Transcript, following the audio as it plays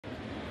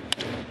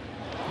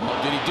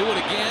Oh, did he do it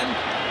again?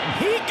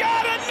 He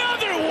got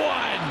another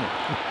one!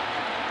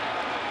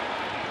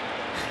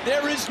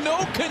 There is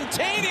no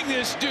containing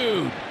this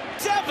dude.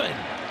 7.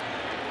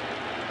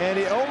 And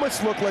it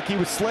almost looked like he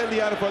was slightly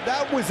out of front.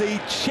 That was a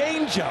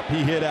changeup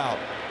he hit out.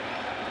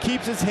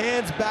 Keeps his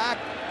hands back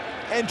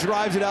and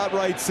drives it out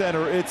right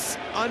center. It's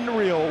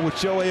unreal what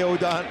Shohei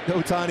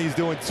Ohtani is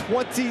doing.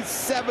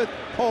 27th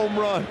home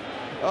run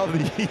of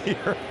the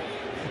year.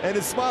 And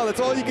his smile,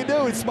 that's all you can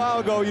do is smile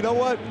and go, you know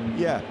what?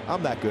 Yeah,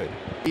 I'm that good.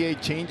 EA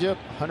changeup,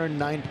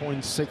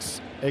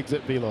 109.6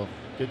 exit velo.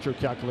 Get your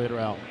calculator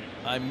out.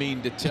 I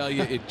mean, to tell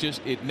you,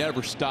 it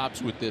never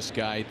stops with this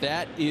guy.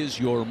 That is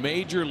your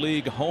major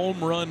league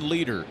home run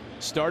leader,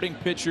 starting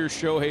pitcher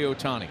Shohei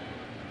Ohtani.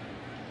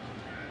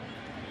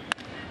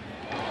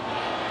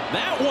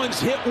 That one's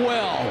hit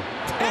well.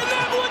 And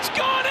that one's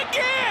gone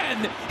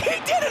again. He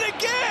did it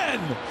again.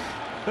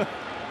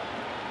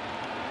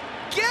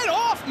 Get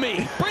off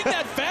me. Bring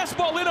that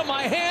fastball into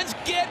my hands.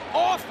 Get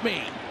off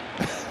me.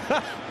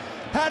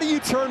 How do you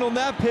turn on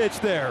that pitch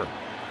there?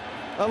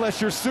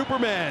 Unless you're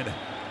Superman.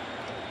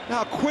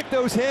 How quick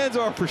those hands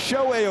are for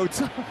Shohei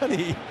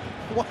Ohtani.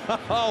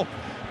 Wow.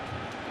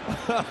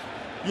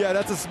 Yeah,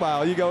 that's a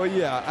smile. You go,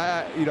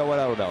 yeah, you know what?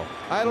 I don't know.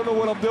 I don't know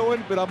what I'm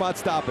doing, but I'm not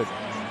stopping.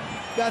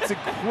 That's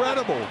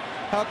incredible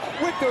how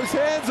quick those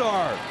hands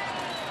are.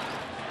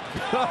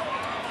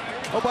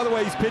 Oh, by the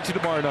way, he's pitching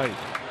tomorrow night.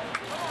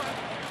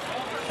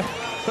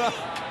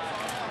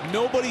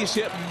 Nobody's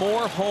hit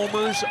more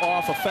homers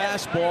off a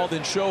fastball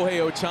than Shohei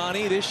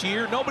Ohtani this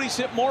year. Nobody's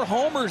hit more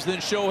homers than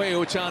Shohei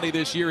Ohtani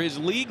this year. His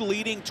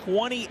league-leading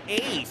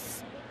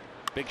 28th.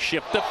 Big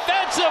shift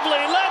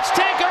defensively. Let's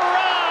take a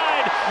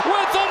ride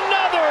with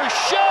another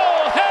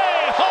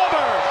Shohei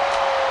homer.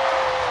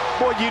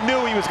 Boy, you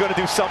knew he was going to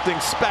do something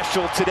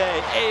special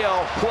today.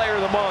 AL Player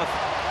of the Month.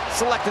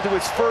 Selected to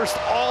his first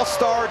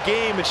All-Star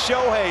game. And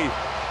Shohei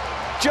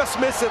just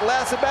missed it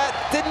last at-bat.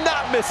 Did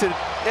not miss it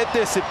at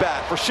this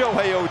at-bat for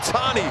Shohei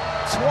Ohtani.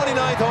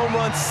 29th home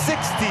run,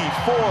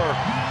 64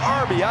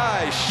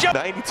 RBI.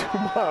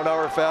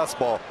 92-mile-an-hour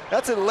fastball.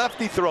 That's a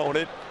lefty throwing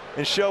it.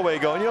 And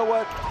Shohei going, you know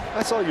what?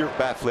 I saw your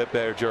bat flip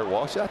there, Jared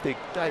Walsh. I think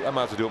I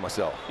might as well do it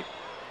myself.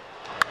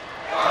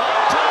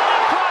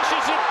 Ohtani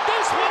crushes it.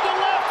 This one to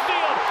left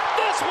field.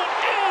 This one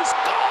is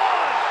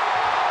gone.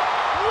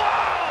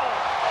 Wow.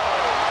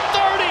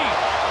 30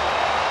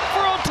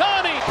 for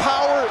Ohtani.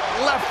 Power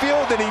left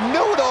field, and he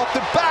knew it off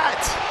the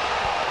bat.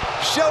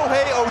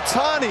 Shohei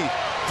Ohtani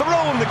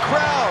throwing the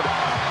crowd.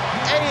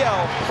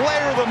 AL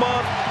Player of the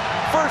Month.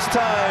 First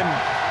time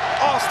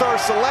All-Star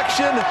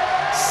selection.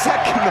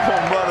 Second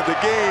home run of the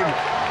game.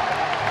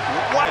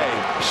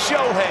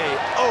 Shohei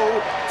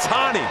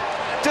Ohtani.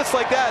 Just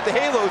like that, the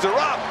Halos are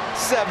up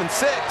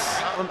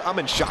 7-6. I'm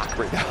in shock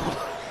right now.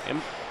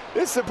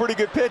 This is a pretty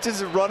good pitch.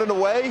 This is running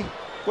away.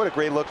 What a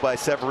great look by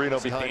Severino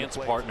behind dance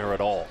partner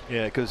at all.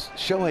 Yeah, because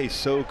Shohei's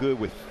so good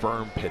with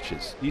firm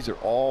pitches. These are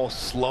all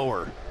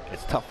slower.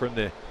 It's tough for him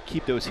to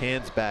keep those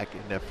hands back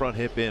and that front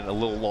hip in a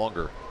little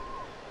longer.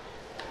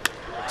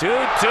 2-2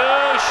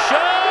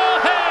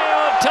 Shohei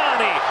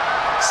Ohtani.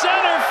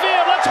 Center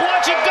field. Let's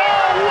watch it go.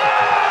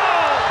 Wow!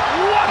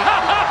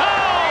 Wow!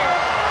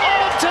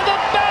 Off to the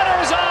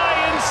batter's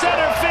eye in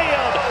center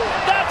field.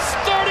 That's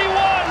 31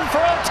 for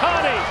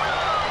Ohtani.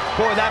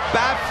 Boy, that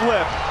bat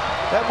flip.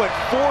 That went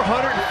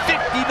 459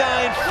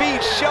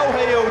 feet.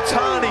 Shohei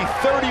Ohtani,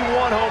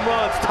 31 home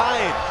runs,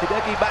 tying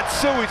Hideki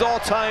Matsui's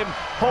all-time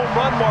home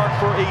run mark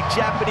for a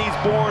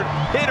Japanese-born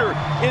hitter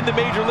in the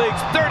major leagues.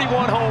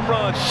 31 home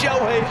runs.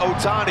 Shohei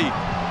Ohtani,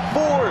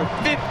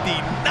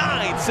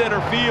 459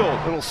 center field.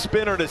 Little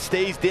spinner that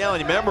stays down.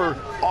 You remember,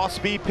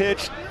 off-speed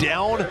pitch,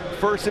 down,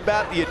 first at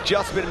bat, the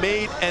adjustment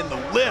made, and the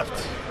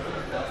lift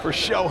for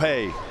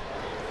Shohei.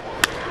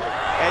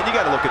 And you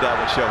got to look at that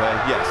one, Shohei.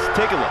 Yes,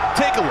 take a look.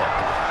 Take a look.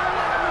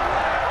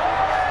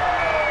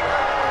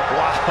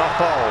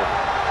 Wow.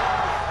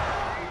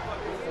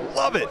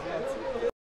 Love it.